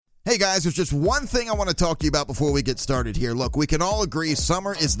Hey guys, there's just one thing I want to talk to you about before we get started here. Look, we can all agree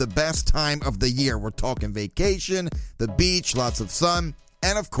summer is the best time of the year. We're talking vacation, the beach, lots of sun,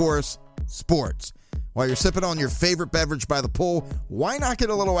 and of course, sports. While you're sipping on your favorite beverage by the pool, why not get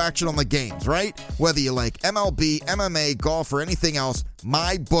a little action on the games, right? Whether you like MLB, MMA, golf, or anything else,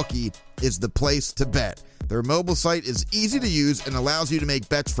 MyBookie is the place to bet. Their mobile site is easy to use and allows you to make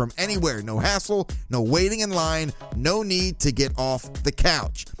bets from anywhere. No hassle, no waiting in line, no need to get off the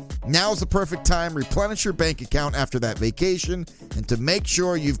couch. Now's the perfect time. Replenish your bank account after that vacation and to make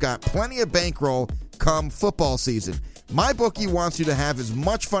sure you've got plenty of bankroll come football season. MyBookie wants you to have as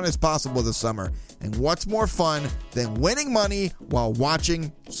much fun as possible this summer. And what's more fun than winning money while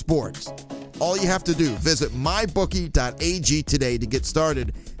watching sports? All you have to do, visit mybookie.ag today to get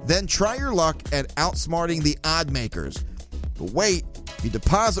started. Then try your luck at outsmarting the odd makers. But wait, if you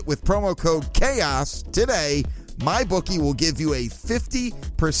deposit with promo code CHAOS today, MyBookie will give you a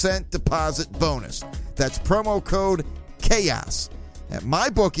 50% deposit bonus. That's promo code CHAOS. At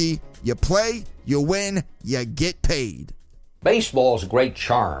MyBookie, you play, you win, you get paid. Baseball's great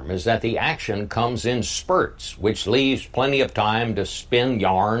charm is that the action comes in spurts, which leaves plenty of time to spin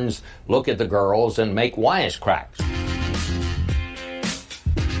yarns, look at the girls, and make wisecracks.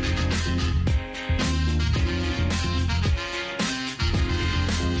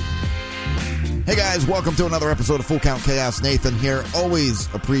 Hey guys, welcome to another episode of Full Count Chaos. Nathan here.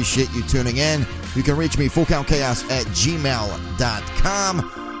 Always appreciate you tuning in. You can reach me,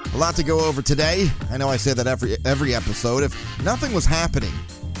 fullcountchaos@gmail.com. A lot to go over today. I know I say that every episode. If nothing was happening,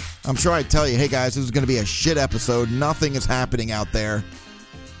 I'm sure I'd tell you, hey guys, this is going to be a shit episode. Nothing is happening out there.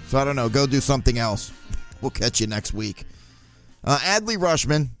 So I don't know, go do something else. We'll catch you next week. Adley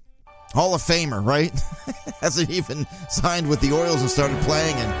Rutschman, Hall of Famer, right? Hasn't even signed with the Orioles and started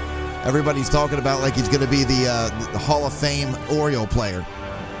playing, and everybody's talking about like he's going to be the Hall of Fame Oriole player.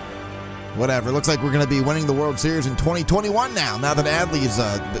 Whatever. Looks like we're going to be winning the World Series in 2021 now that Adley's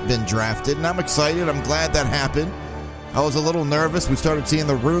been drafted, and I'm excited. I'm glad that happened. I was a little nervous. We started seeing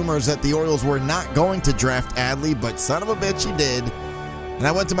the rumors that the Orioles were not going to draft Adley, but son of a bitch, he did. And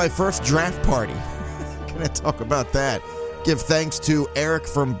I went to my first draft party. Going to talk about that. Give thanks to Eric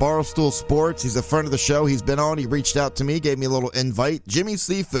from Barstool Sports. He's a friend of the show. He's been on. He reached out to me, gave me a little invite. Jimmy's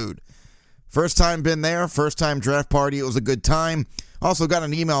Seafood. First time been there. First time draft party. It was a good time. Also got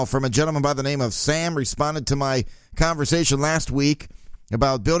an email from a gentleman by the name of Sam. Responded to my conversation last week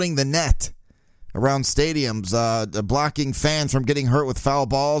about building the net around stadiums, blocking fans from getting hurt with foul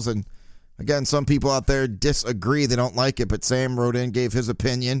balls. And again, some people out there disagree. They don't like it, but Sam wrote in, gave his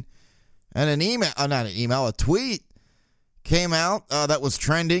opinion. And a tweet came out that was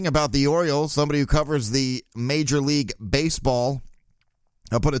trending about the Orioles. Somebody who covers the Major League Baseball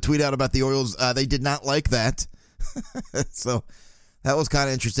put a tweet out about the Orioles. They did not like that. So that was kind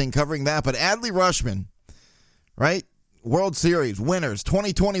of interesting covering that. But Adley Rutschman, right? World Series winners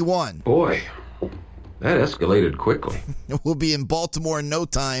 2021. Boy, that escalated quickly. We'll be in Baltimore in no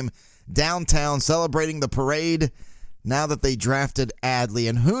time, downtown, celebrating the parade now that they drafted Adley.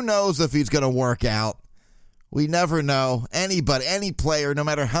 And who knows if he's going to work out. We never know. Any player, no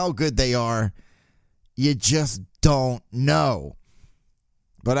matter how good they are, you just don't know.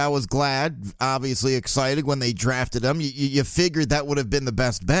 But I was glad, obviously excited when they drafted him. You figured that would have been the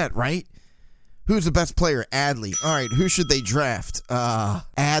best bet, right? Who's the best player? Adley. All right, who should they draft?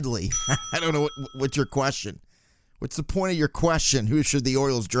 Adley. I don't know what's your question. What's the point of your question? Who should the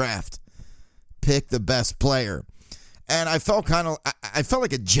Orioles draft? Pick the best player. And I felt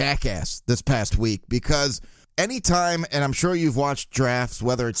like a jackass this past week because anytime, and I'm sure you've watched drafts,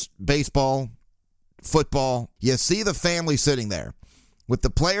 whether it's baseball, football, you see the family sitting there. With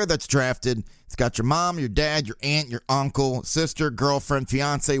the player that's drafted, it's got your mom, your dad, your aunt, your uncle, sister, girlfriend,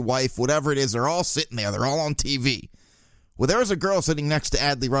 fiance, wife, whatever it is. They're all sitting there. They're all on TV. Well, there was a girl sitting next to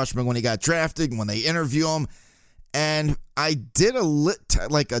Adley Rutschman when he got drafted and when they interview him. And I did a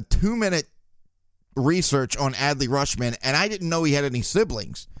 2-minute research on Adley Rutschman, and I didn't know he had any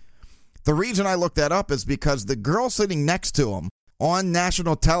siblings. The reason I looked that up is because the girl sitting next to him on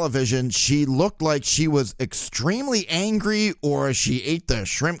national television, she looked like she was extremely angry, or she ate the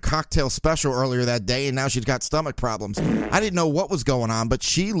shrimp cocktail special earlier that day and now she's got stomach problems. I didn't know what was going on, but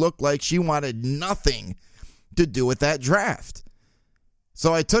she looked like she wanted nothing to do with that draft.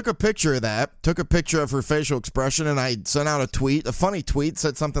 So I took a picture of that, took a picture of her facial expression, and I sent out a tweet, a funny tweet,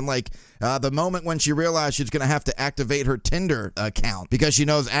 said something like, the moment when she realized she's going to have to activate her Tinder account because she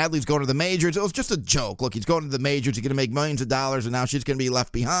knows Adley's going to the majors. It was just a joke. Look, he's going to the majors, he's going to make millions of dollars, and now she's going to be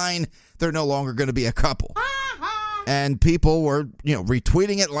left behind. They're no longer going to be a couple. And people were,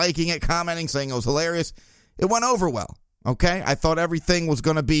 retweeting it, liking it, commenting, saying it was hilarious. It went over well. Okay, I thought everything was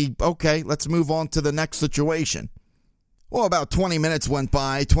going to be, okay, let's move on to the next situation. Well, about 20 minutes went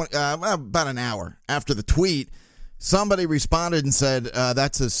by, about an hour after the tweet, somebody responded and said,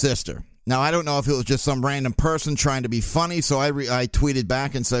 that's his sister. Now, I don't know if it was just some random person trying to be funny, so I tweeted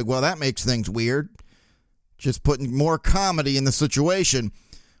back and said, well, that makes things weird. Just putting more comedy in the situation.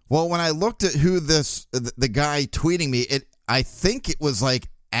 Well, when I looked at who the guy tweeting me, I think it was like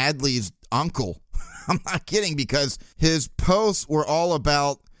Adley's uncle. I'm not kidding, because his posts were all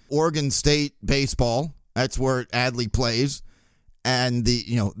about Oregon State baseball. That's where Adley plays, and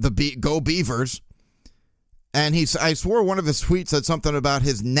the Go Beavers. And I swore one of his tweets said something about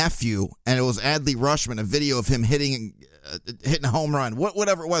his nephew, and it was Adley Rutschman, a video of him hitting a home run,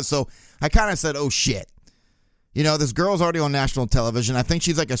 whatever it was. So I kind of said, oh shit, this girl's already on national television. I think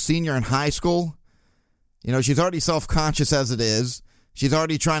she's like a senior in high school. She's already self-conscious as it is. She's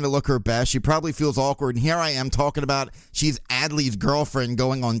already trying to look her best. She probably feels awkward. And here I am talking about she's Adley's girlfriend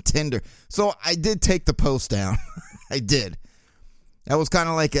going on Tinder. So I did take the post down. I did. That was kind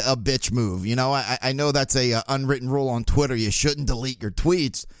of like a bitch move. I know that's a unwritten rule on Twitter. You shouldn't delete your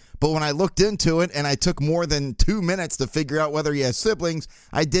tweets. But when I looked into it and I took more than 2 minutes to figure out whether he has siblings,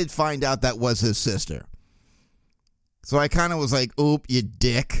 I did find out that was his sister. So I kind of was like, oop, you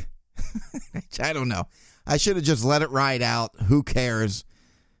dick. I don't know. I should have just let it ride out. Who cares?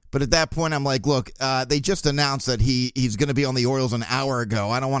 But at that point, I'm like, look, they just announced that he's going to be on the Orioles an hour ago.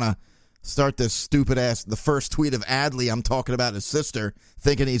 I don't want to start this stupid ass, the first tweet of Adley, I'm talking about his sister,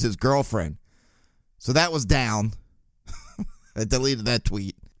 thinking he's his girlfriend. So that was down. I deleted that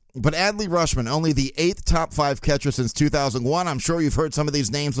tweet. But Adley Rutschman, only the 8th top 5 catcher since 2001. I'm sure you've heard some of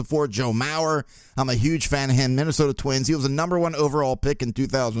these names before. Joe Mauer. I'm a huge fan of him. Minnesota Twins. He was a number 1 overall pick in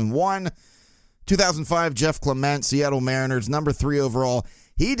 2001. 2005, Jeff Clement, Seattle Mariners, number 3 overall.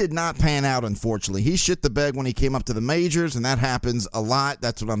 He did not pan out, unfortunately. He shit the bed when he came up to the majors, and that happens a lot.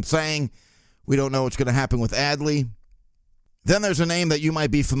 That's what I'm saying. We don't know what's going to happen with Adley. Then there's a name that you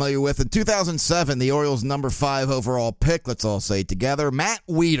might be familiar with. In 2007, the Orioles' number 5 overall pick, let's all say it together, Matt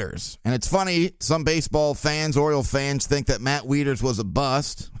Wieters. And it's funny, some baseball fans, Oriole fans, think that Matt Wieters was a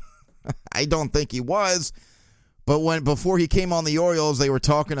bust. I don't think he was. But before he came on the Orioles, they were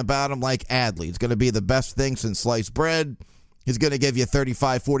talking about him like Adley. He's going to be the best thing since sliced bread. He's going to give you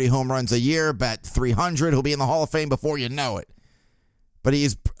 35, 40 home runs a year, bat 300. He'll be in the Hall of Fame before you know it. But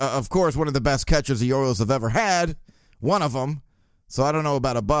he's, of course, one of the best catchers the Orioles have ever had. One of them. So I don't know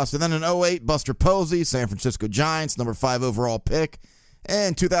about a bust. And then in 2008, Buster Posey, San Francisco Giants, number 5 overall pick.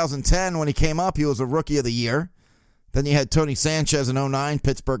 And 2010, when he came up, he was a Rookie of the Year. Then you had Tony Sanchez in 2009,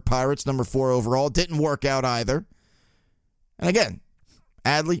 Pittsburgh Pirates, number 4 overall. Didn't work out either. And again,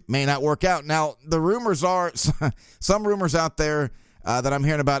 Adley may not work out. Now, the rumors are, some rumors out there that I'm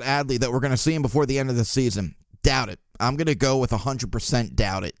hearing about Adley that we're going to see him before the end of the season. Doubt it. I'm going to go with 100%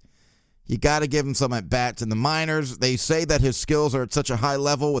 doubt it. You got to give him some at-bats in the minors. They say that his skills are at such a high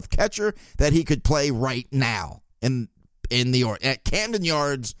level with catcher that he could play right now at Camden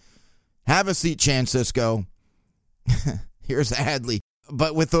Yards. Have a seat, Francisco. Here's Adley.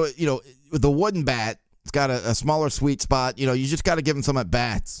 But with the wooden bat, it's got a smaller sweet spot. You just got to give him some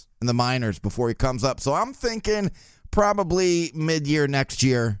at-bats in the minors before he comes up. So I'm thinking probably mid-year next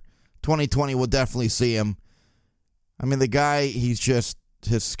year, 2020, we'll definitely see him. I mean, the guy, his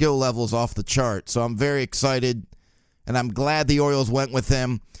skill level's off the chart. So I'm very excited, and I'm glad the Orioles went with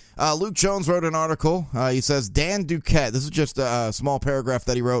him. Luke Jones wrote an article. He says, Dan Duquette, this is just a small paragraph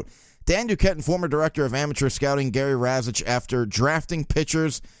that he wrote. Dan Duquette and former director of amateur scouting Gary Razich, after drafting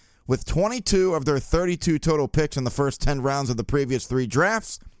pitchers with 22 of their 32 total picks in the first 10 rounds of the previous 3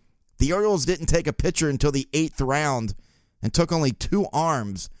 drafts, the Orioles didn't take a pitcher until the 8th round and took only 2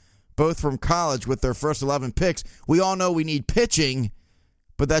 arms, both from college, with their first 11 picks. We all know we need pitching,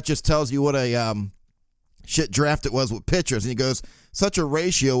 but that just tells you what a shit draft it was with pitchers. And he goes, such a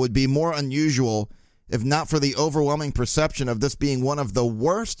ratio would be more unusual if not for the overwhelming perception of this being one of the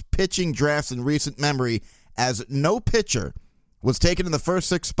worst pitching drafts in recent memory, as no pitcher was taken in the first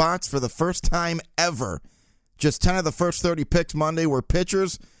 6 spots for the first time ever. Just 10 of the first 30 picks Monday were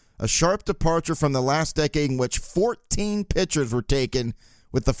pitchers, a sharp departure from the last decade in which 14 pitchers were taken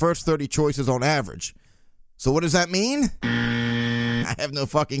with the first 30 choices on average. So what does that mean? I have no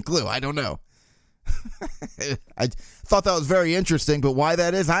fucking clue. I don't know. I thought that was very interesting, but why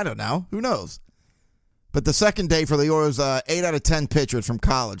that is, I don't know. Who knows? But the second day for the Orioles, 8 out of 10 pitchers from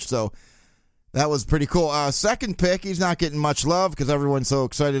college, so that was pretty cool. Second pick, he's not getting much love because everyone's so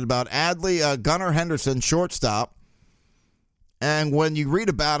excited about Adley. Gunnar Henderson, shortstop. And when you read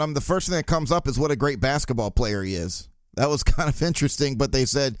about him, the first thing that comes up is what a great basketball player he is. That was kind of interesting, but they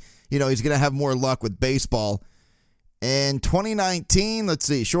said, he's going to have more luck with baseball. In 2019, let's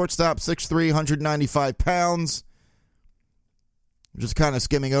see, shortstop, 6'3", 195 pounds. Just kind of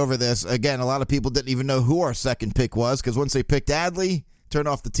skimming over this. Again, a lot of people didn't even know who our second pick was because once they picked Adley, turned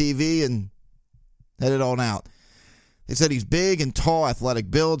off the TV and headed on out. They said he's big and tall,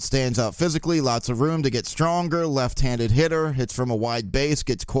 athletic build, stands out physically, lots of room to get stronger, left-handed hitter, hits from a wide base,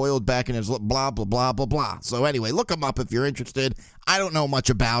 gets coiled back in his blah, blah, blah, blah, blah. So anyway, look him up if you're interested. I don't know much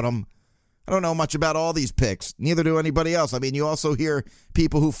about him. I don't know much about all these picks. Neither do anybody else. I mean, you also hear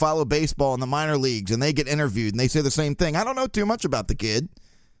people who follow baseball in the minor leagues, and they get interviewed, and they say the same thing. I don't know too much about the kid,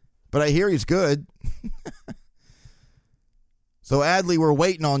 but I hear he's good. So, Adley, we're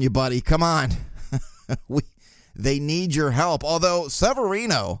waiting on you, buddy. Come on. They need your help. Although,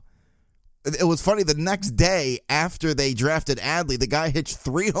 Severino, it was funny, the next day after they drafted Adley, the guy hits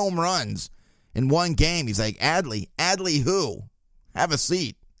 3 home runs in one game. He's like, Adley who? Have a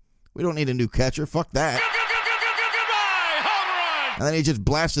seat. We don't need a new catcher. Fuck that. And then he just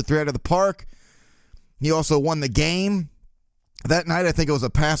blasted 3 out of the park. He also won the game. That night, I think it was a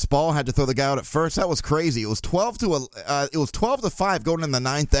pass ball. Had to throw the guy out at first. That was crazy. It was 12-5 going in the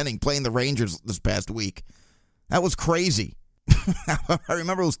 9th inning playing the Rangers this past week. That was crazy. I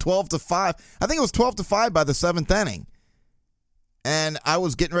remember it was 12-5. I think it was 12-5 by the 7th inning. And I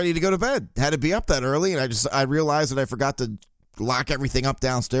was getting ready to go to bed. Had to be up that early, and I realized that I forgot to lock everything up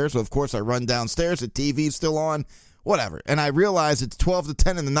downstairs. So, of course, I run downstairs. The TV's still on. Whatever. And I realize it's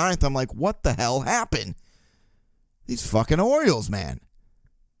 12-10 in the 9th. I'm like, what the hell happened? These fucking Orioles, man.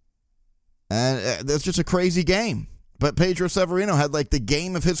 And it's just a crazy game. But Pedro Severino had like the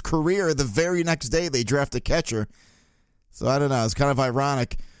game of his career the very next day they draft a catcher. So I don't know. It's kind of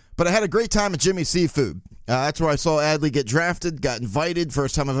ironic. But I had a great time at Jimmy Seafood. That's where I saw Adley get drafted, got invited.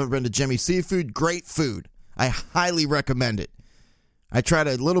 First time I've ever been to Jimmy Seafood. Great food. I highly recommend it. I tried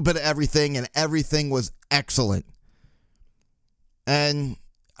a little bit of everything, and everything was excellent. And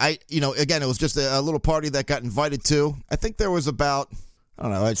again, it was just a little party that got invited to. I think there was about,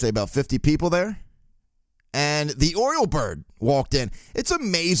 I'd say about 50 people there. And the Oriole bird walked in. It's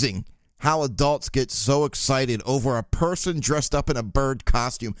amazing how adults get so excited over a person dressed up in a bird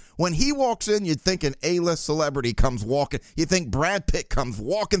costume. When he walks in, you'd think an A-list celebrity comes walking. You think Brad Pitt comes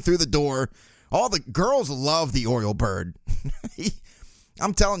walking through the door. All the girls love the Oriole bird.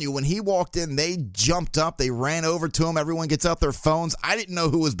 I'm telling you, when he walked in, they jumped up. They ran over to him. Everyone gets out their phones. I didn't know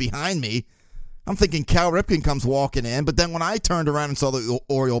who was behind me. I'm thinking Cal Ripken comes walking in. But then when I turned around and saw the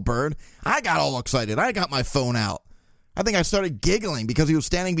Oriole bird, I got all excited. I got my phone out. I think I started giggling because he was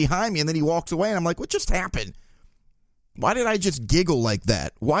standing behind me, and then he walks away, and I'm like, what just happened? Why did I just giggle like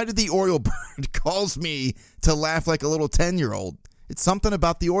that? Why did the Oriole bird cause me to laugh like a little 10-year-old? It's something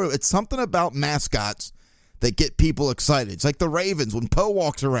about the Oriole. It's something about mascots that get people excited. It's like the Ravens. When Poe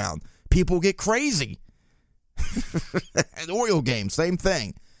walks around, people get crazy. At Oriole game, same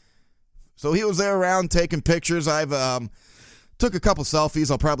thing. So he was there around taking pictures. I've took a couple selfies.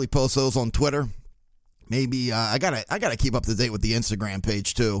 I'll probably post those on Twitter. Maybe I gotta keep up to date with the Instagram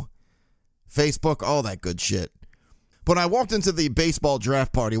page too, Facebook, all that good shit. But when I walked into the baseball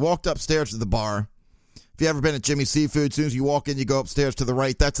draft party, walked upstairs to the bar. If you ever been at Jimmy Seafood, as soon as you walk in, you go upstairs to the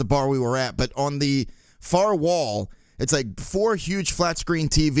right. That's the bar we were at. But on the far wall, it's like 4 huge flat screen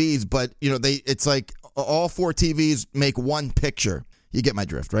TVs. But it's like all 4 TVs make one picture. You get my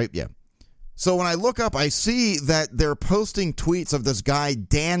drift, right? Yeah. So when I look up, I see that they're posting tweets of this guy,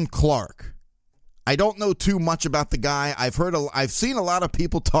 Dan Clark. I don't know too much about the guy. I've seen a lot of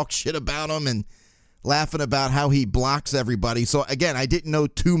people talk shit about him and laughing about how he blocks everybody. So again, I didn't know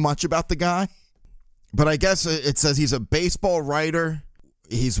too much about the guy, but I guess it says he's a baseball writer.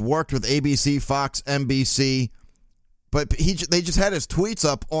 He's worked with ABC, Fox, NBC, but they just had his tweets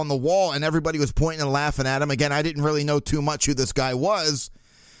up on the wall and everybody was pointing and laughing at him. Again, I didn't really know too much who this guy was.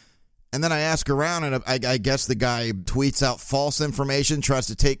 And then I ask around, and I guess the guy tweets out false information, tries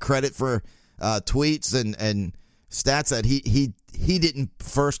to take credit for tweets and stats that he didn't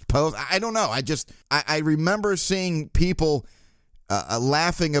first post. I don't know. I remember seeing people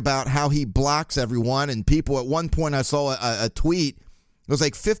laughing about how he blocks everyone, and people at one point I saw a tweet. It was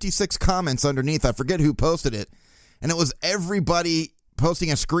like 56 comments underneath. I forget who posted it, and it was everybody posting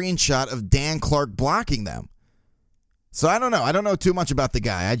a screenshot of Dan Clark blocking them. So I don't know. I don't know too much about the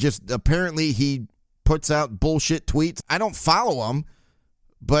guy. Apparently he puts out bullshit tweets. I don't follow him,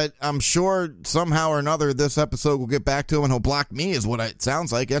 but I'm sure somehow or another this episode will get back to him and he'll block me is what it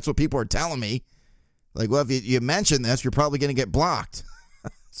sounds like. That's what people are telling me. Like, well, if you mention this, you're probably going to get blocked.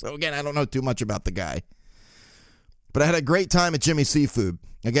 So again, I don't know too much about the guy. But I had a great time at Jimmy Seafood.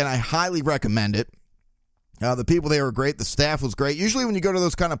 Again, I highly recommend it. The people there were great. The staff was great. Usually when you go to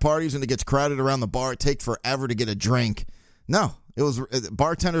those kind of parties and it gets crowded around the bar, it takes forever to get a drink. No,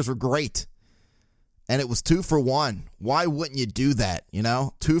 bartenders were great. And it was 2 for $1. Why wouldn't you do that?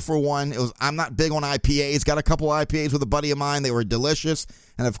 2 for $1. I'm not big on IPAs. Got a couple IPAs with a buddy of mine. They were delicious.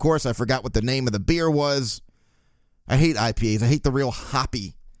 And of course, I forgot what the name of the beer was. I hate IPAs. I hate the real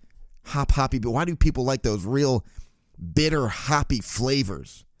hoppy. But why do people like those real bitter, hoppy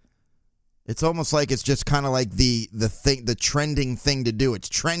flavors? It's almost like it's just kind of like the trending thing to do. It's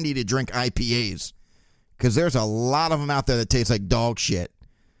trendy to drink IPAs because there's a lot of them out there that taste like dog shit.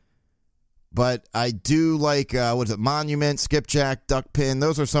 But I do like, Monument, Skipjack, Duckpin.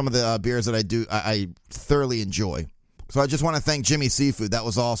 Those are some of the beers that I thoroughly enjoy. So I just want to thank Jimmy Seafood. That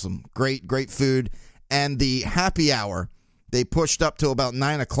was awesome. Great food. And the happy hour, they pushed up to about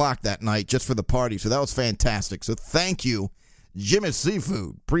 9 o'clock that night just for the party. So that was fantastic. So thank you, Jimmy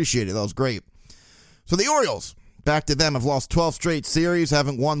Seafood. Appreciate it. That was great. So the Orioles, back to them, have lost 12 straight series,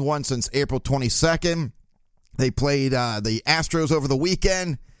 haven't won one since April 22nd. They played the Astros over the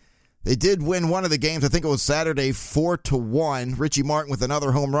weekend. They did win one of the games. I think it was Saturday, 4-1. Richie Martin with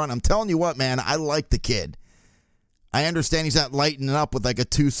another home run. I'm telling you what, man, I like the kid. I understand he's not lighting up with like a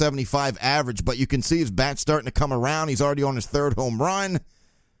 275 average, but you can see his bat starting to come around. He's already on his third home run.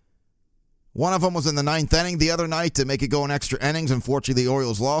 One of them was in the 9th inning the other night to make it go in extra innings. Unfortunately, the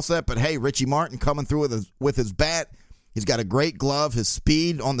Orioles lost that. But hey, Richie Martin coming through with his bat. He's got a great glove, his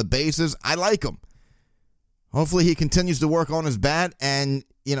speed on the bases. I like him. Hopefully he continues to work on his bat, and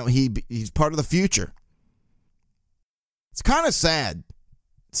he's part of the future. It's kind of sad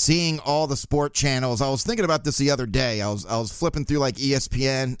seeing all the sport channels. I was thinking about this the other day. I was flipping through like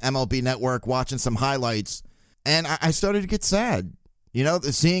ESPN, MLB Network, watching some highlights, and I started to get sad.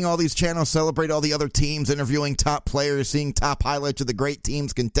 Seeing all these channels celebrate all the other teams, interviewing top players, seeing top highlights of the great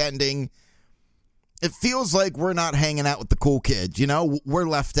teams contending. It feels like we're not hanging out with the cool kids. We're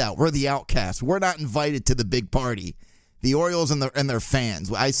left out. We're the outcasts. We're not invited to the big party. The Orioles and their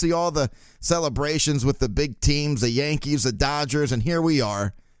fans. I see all the celebrations with the big teams, the Yankees, the Dodgers, and here we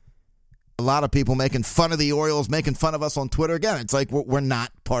are. A lot of people making fun of the Orioles, making fun of us on Twitter. Again, it's like we're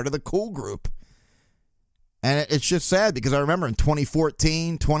not part of the cool group. And it's just sad because I remember in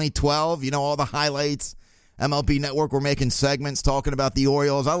 2014, 2012, all the highlights. MLB Network were making segments talking about the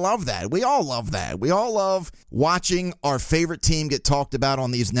Orioles. I love that. We all love that. We all love watching our favorite team get talked about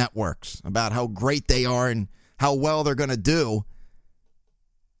on these networks, about how great they are and how well they're going to do.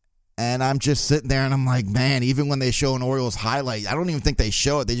 And I'm just sitting there and I'm like, man, even when they show an Orioles highlight, I don't even think they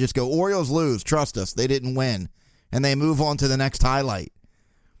show it. They just go, Orioles lose. Trust us. They didn't win. And they move on to the next highlight.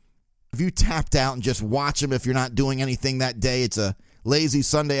 If you tapped out and just watch them, if you're not doing anything that day, it's a lazy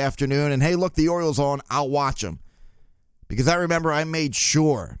Sunday afternoon, and hey, look, the Orioles on, I'll watch them. Because I remember I made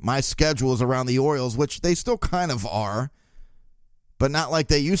sure my schedule is around the Orioles, which they still kind of are, but not like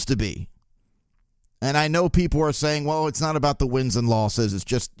they used to be. And I know people are saying, well, it's not about the wins and losses. It's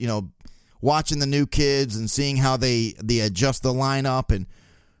just, watching the new kids and seeing how they adjust the lineup and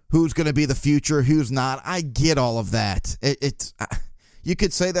who's going to be the future, who's not. I get all of that. You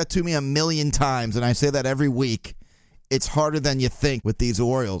could say that to me a million times, and I say that every week. It's harder than you think with these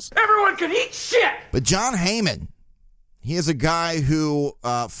Orioles. Everyone can eat shit! But Jon Heyman, he is a guy who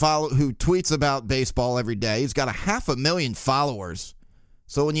tweets about baseball every day. He's got 500,000 followers.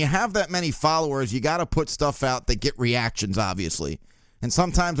 So when you have that many followers, you got to put stuff out that get reactions, obviously. And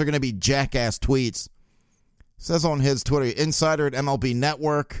sometimes they're going to be jackass tweets. It says on his Twitter, insider at MLB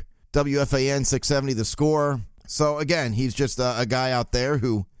Network, WFAN 670 The Score. So again, he's just a guy out there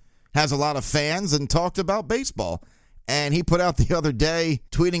who has a lot of fans and talked about baseball. And he put out the other day,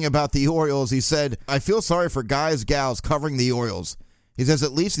 tweeting about the Orioles, he said, I feel sorry for guys, gals covering the Orioles. He says,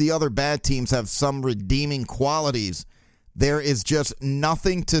 at least the other bad teams have some redeeming qualities. There is just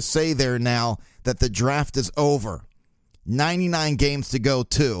nothing to say there now that the draft is over. 99 games to go,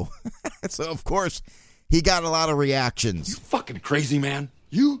 too. So, of course, he got a lot of reactions. You fucking crazy, man.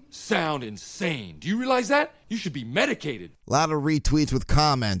 You sound insane. Do you realize that? You should be medicated. A lot of retweets with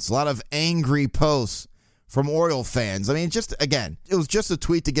comments, a lot of angry posts from Oriole fans. I mean, just, again, it was just a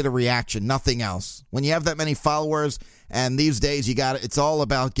tweet to get a reaction, nothing else. When you have that many followers, and these days it's all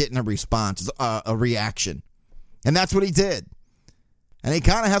about getting a response, a reaction. And that's what he did. And he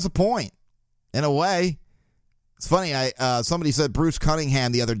kind of has a point, in a way. It's funny, somebody said Bruce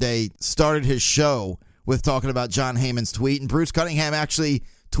Cunningham the other day started his show with talking about Jon Heyman's tweet, and Bruce Cunningham actually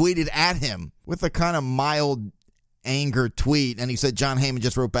tweeted at him with a kind of mild anger tweet, and he said Jon Heyman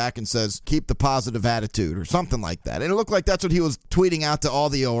just wrote back and says, keep the positive attitude, or something like that. And it looked like that's what he was tweeting out to all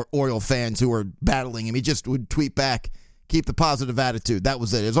the Oriole fans who were battling him. He just would tweet back, Keep the positive attitude. That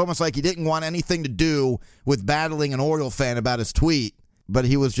was it. It's almost like he didn't want anything to do with battling an Oriole fan about his tweet, but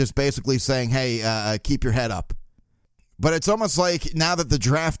he was just basically saying, hey, keep your head up. But it's almost like now that the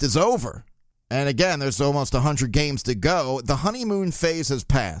draft is over, and again, there's almost 100 games to go, the honeymoon phase has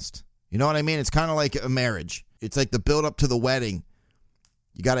passed. You know what I mean? It's kind of like a marriage. It's like the build up to the wedding.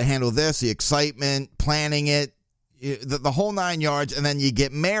 You got to handle this, the excitement, planning it, the whole 9 yards, and then you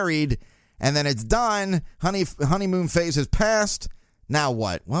get married, and then it's done. Honeymoon phase has passed. Now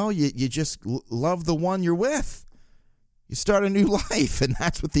what? Well, you just love the one you're with. You start a new life, and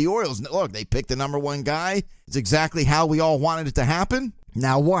that's what the Orioles. Look, they picked the number one guy. It's exactly how we all wanted it to happen.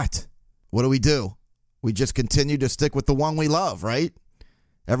 Now what? What do? We just continue to stick with the one we love, right?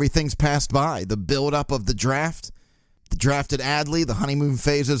 Everything's passed by. The build-up of the draft. The drafted Adley. The honeymoon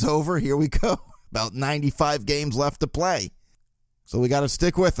phase is over. Here we go. About 95 games left to play. So we got to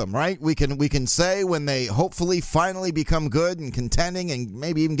stick with them, right? We can say when they hopefully finally become good and contending and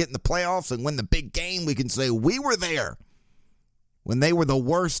maybe even get in the playoffs and win the big game, we can say we were there. When they were the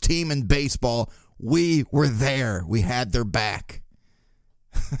worst team in baseball, we were there. We had their back.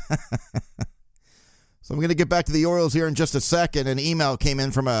 So I'm going to get back to the Orioles here in just a second. An email came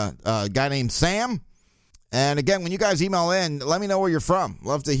in from a guy named Sam. And again, when you guys email in, let me know where you're from.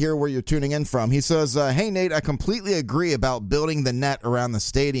 Love to hear where you're tuning in from. He says, hey, Nate, I completely agree about building the net around the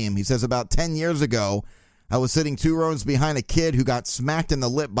stadium. He says, about 10 years ago, I was sitting 2 rows behind a kid who got smacked in the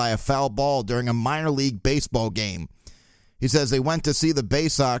lip by a foul ball during a minor league baseball game. He says they went to see the Bay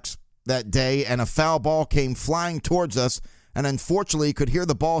Sox that day, and a foul ball came flying towards us, and unfortunately could hear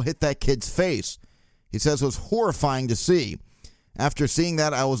the ball hit that kid's face. He says it was horrifying to see. After seeing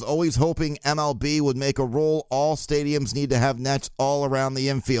that, I was always hoping MLB would make a rule. All stadiums need to have nets all around the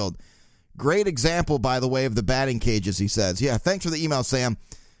infield. Great example, by the way, of the batting cages, he says. Yeah, thanks for the email, Sam.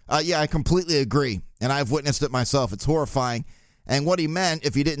 Yeah, I completely agree, and I've witnessed it myself. It's horrifying. And what he meant,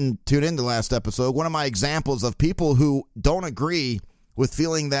 if you didn't tune in to last episode, one of my examples of people who don't agree with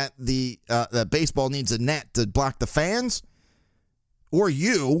feeling that that baseball needs a net to block the fans, or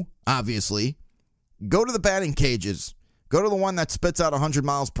you, obviously, go to the batting cages. Go to the one that spits out 100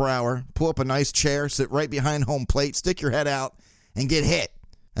 miles per hour, pull up a nice chair, sit right behind home plate, stick your head out, and get hit.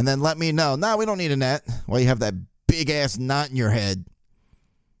 And then let me know. No, we don't need a net. Well, you have that big-ass knot in your head.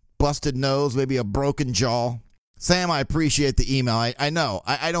 Busted nose, maybe a broken jaw. Sam, I appreciate the email. I know.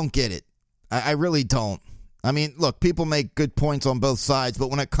 I don't get it. I really don't. I mean, look, people make good points on both sides, but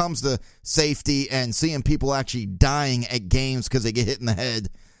when it comes to safety and seeing people actually dying at games because they get hit in the head,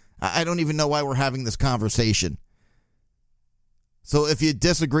 I don't even know why we're having this conversation. So if you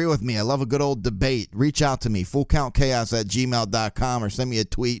disagree with me, I love a good old debate. Reach out to me, fullcountchaos@gmail.com, or send me a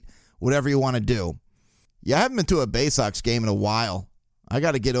tweet, whatever you want to do. Yeah, I haven't been to a Bay Sox game in a while. I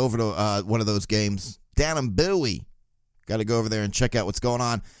got to get over to one of those games down in Bowie. Got to go over there and check out what's going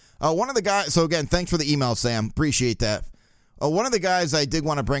on. One of the guys, so again, thanks for the email, Sam. Appreciate that. One of the guys I did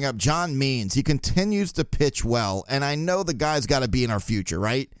want to bring up, John Means. He continues to pitch well, and I know the guy's got to be in our future,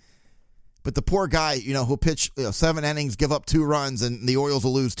 right? But the poor guy, who'll pitch 7 innings, give up 2 runs, and the Orioles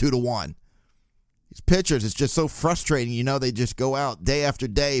will lose 2-1. These pitchers, it's just so frustrating. They just go out day after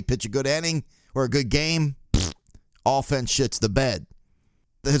day, pitch a good inning or a good game. Offense shits the bed.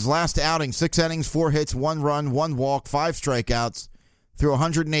 His last outing, 6 innings, 4 hits, 1 run, 1 walk, 5 strikeouts, threw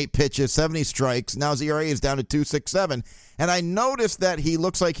 108 pitches, 70 strikes. Now his ERA is down to 2.67. And I noticed that he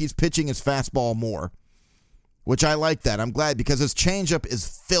looks like he's pitching his fastball more, which I like that. I'm glad because his changeup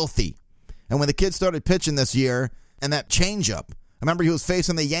is filthy. And when the kid started pitching this year, and that changeup, I remember he was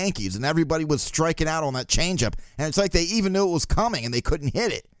facing the Yankees, and everybody was striking out on that changeup. And it's like they even knew it was coming, and they couldn't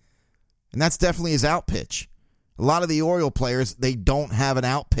hit it. And that's definitely his out pitch. A lot of the Oriole players, they don't have an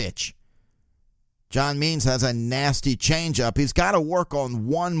out pitch. John Means has a nasty changeup. He's got to work on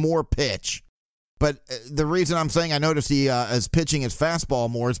one more pitch. But the reason I'm saying I noticed he is pitching his fastball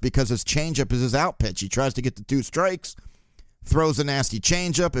more is because his changeup is his out pitch. He tries to get the 2 strikes. Throws a nasty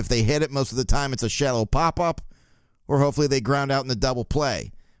changeup. If they hit it, most of the time it's a shallow pop-up, or hopefully they ground out in the double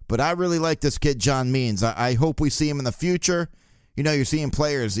play. But I really like this kid, John Means. I hope we see him in the future. You're seeing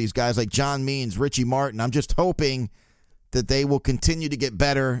players, these guys like John Means, Richie Martin. I'm just hoping that they will continue to get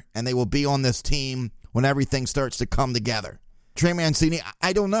better and they will be on this team when everything starts to come together. Trey Mancini,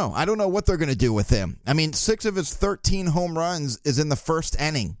 I don't know. I don't know what they're going to do with him. I mean, 6 of his 13 home runs is in the first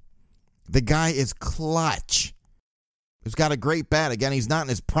inning. The guy is clutch. He's got a great bat. Again, he's not in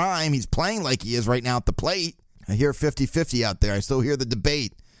his prime. He's playing like he is right now at the plate. I hear 50-50 out there. I still hear the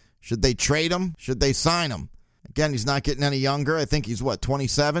debate. Should they trade him? Should they sign him? Again, he's not getting any younger. I think he's,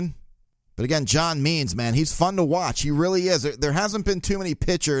 27? But again, John Means, man, he's fun to watch. He really is. There hasn't been too many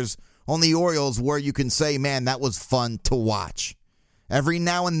pitchers on the Orioles where you can say, man, that was fun to watch. Every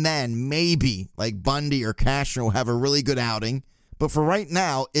now and then, maybe, like Bundy or Cashner will have a really good outing. But for right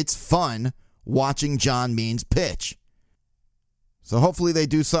now, it's fun watching John Means pitch. So hopefully they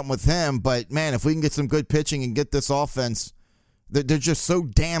do something with him. But, man, if we can get some good pitching and get this offense, they're just so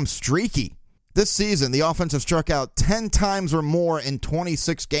damn streaky. This season, the offense have struck out 10 times or more in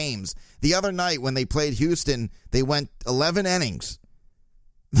 26 games. The other night when they played Houston, they went 11 innings.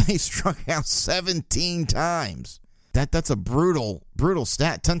 They struck out 17 times. That's a brutal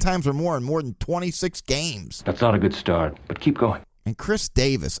stat. 10 times or more in more than 26 games. That's not a good start, but keep going. And Chris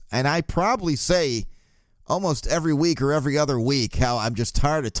Davis, and I probably say almost every week or every other week how I'm just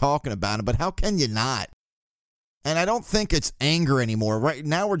tired of talking about him, but how can you not? And I don't think it's anger anymore. Right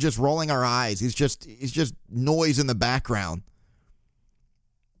now we're just rolling our eyes. He's just noise in the background.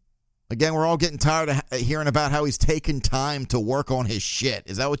 Again, we're all getting tired of hearing about how he's taking time to work on his shit.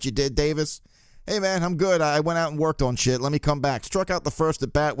 Is that what you did, Davis? Hey, man, I'm good. I went out and worked on shit. Let me come back. Struck out the first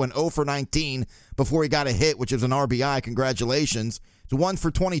at bat, went 0 for 19 before he got a hit, which is an RBI. Congratulations. It's 1 for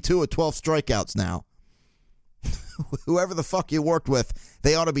 22 with 12 strikeouts now. Whoever the fuck you worked with,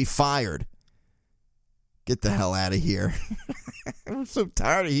 they ought to be fired. Get the hell out of here. I'm so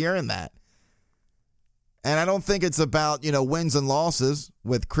tired of hearing that. And I don't think it's about, wins and losses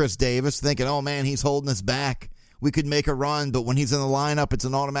with Chris Davis, thinking, oh, man, he's holding us back. We could make a run, but when he's in the lineup, it's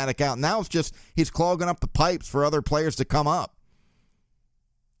an automatic out. Now it's just he's clogging up the pipes for other players to come up.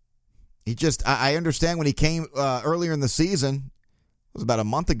 I understand when he came earlier in the season, it was about a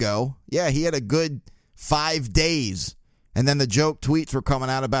month ago. Yeah, he had a good 5 days. And then the joke tweets were coming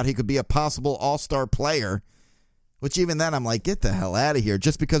out about he could be a possible all-star player, which even then I'm like, get the hell out of here.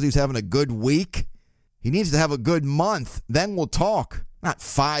 Just because he's having a good week, he needs to have a good month. Then we'll talk. Not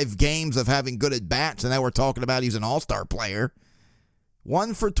 5 games of having good at-bats, and now we're talking about he's an all-star player.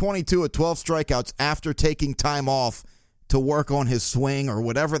 1 for 22 with 12 strikeouts after taking time off to work on his swing or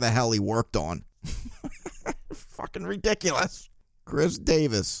whatever the hell he worked on. Fucking ridiculous. Chris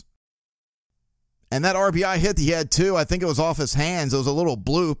Davis. And that RBI hit he had, too, I think it was off his hands. It was a little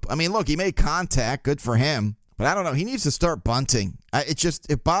bloop. I mean, look, he made contact. Good for him. But I don't know. He needs to start bunting.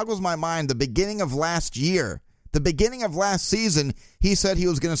 It boggles my mind. The beginning of last season, he said he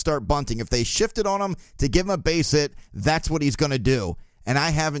was going to start bunting. If they shifted on him to give him a base hit, that's what he's going to do. And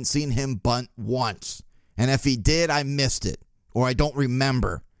I haven't seen him bunt once. And if he did, I missed it. Or I don't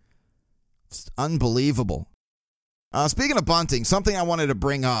remember. It's unbelievable. Speaking of bunting, something I wanted to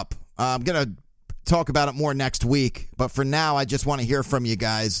bring up. I'm going to talk about it more next week, but for now, I just want to hear from you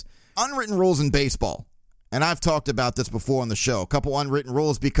guys. Unwritten rules in baseball, and I've talked about this before on the show, a couple unwritten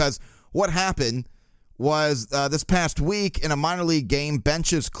rules, because what happened was this past week in a minor league game,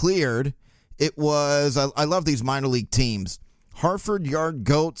 benches cleared. It was, I love these minor league teams. Hartford Yard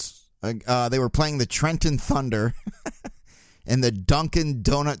Goats, they were playing the Trenton Thunder in the Dunkin'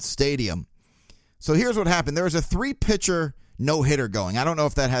 Donuts Stadium. So here's what happened. There was a 3-pitcher no-hitter going. I don't know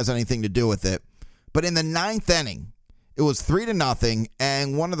if that has anything to do with it. But in the 9th inning, it was 3-0,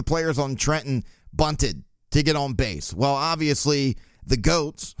 and one of the players on Trenton bunted to get on base. Well, obviously, the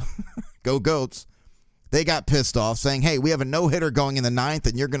Goats, go Goats, they got pissed off, saying, hey, we have a no-hitter going in the 9th,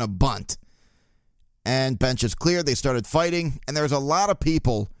 and you're going to bunt. And benches cleared. They started fighting, and there's a lot of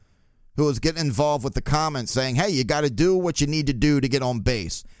people who was getting involved with the comments saying, hey, you got to do what you need to do to get on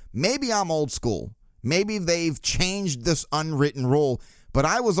base. Maybe I'm old school. Maybe they've changed this unwritten rule. But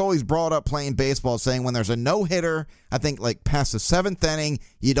I was always brought up playing baseball saying when there's a no-hitter, I think like past the 7th inning,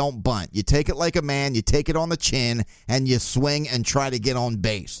 you don't bunt. You take it like a man, you take it on the chin, and you swing and try to get on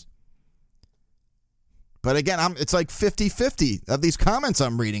base. But again, it's like 50-50 of these comments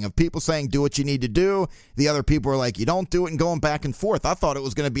I'm reading of people saying do what you need to do. The other people are like, you don't do it, and going back and forth. I thought it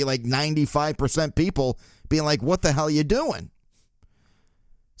was going to be like 95% people being like, what the hell are you doing?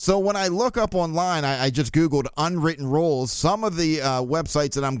 So when I look up online, I just Googled unwritten rules. Some of the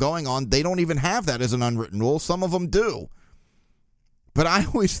websites that I'm going on, they don't even have that as an unwritten rule. Some of them do. But I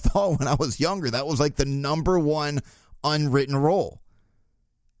always thought when I was younger, that was like the number one unwritten rule.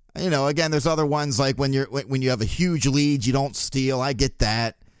 You know, again, there's other ones like when you have a huge lead, you don't steal. I get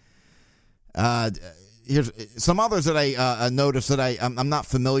that. Here's some others that I noticed that I'm not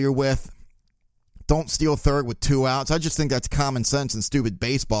familiar with. Don't steal third with 2 outs. I just think that's common sense and stupid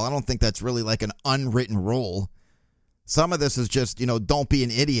baseball. I don't think that's really like an unwritten rule. Some of this is just, don't be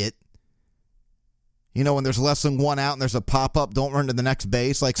an idiot. When there's less than 1 out and there's a pop-up, don't run to the next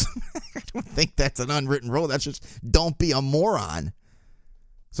base. Like, I don't think that's an unwritten rule. That's just don't be a moron.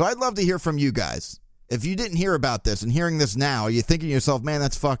 So I'd love to hear from you guys. If you didn't hear about this and hearing this now, are you thinking to yourself, man,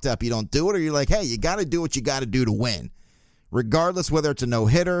 that's fucked up, you don't do it? Or you're like, hey, you got to do what you got to do to win. regardless whether it's a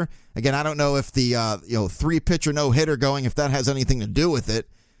no-hitter. Again, I don't know if the 3-pitcher no-hitter going, if that has anything to do with it.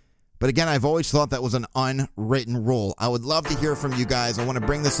 But again, I've always thought that was an unwritten rule. I would love to hear from you guys. I want to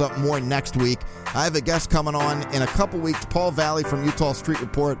bring this up more next week. I have a guest coming on in a couple weeks, Paul Valley from Utah Street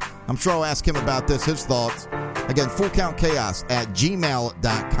Report. I'm sure I'll ask him about this, his thoughts. Again,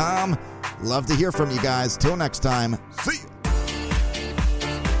 fullcountchaos@gmail.com. Love to hear from you guys. Till next time, see you.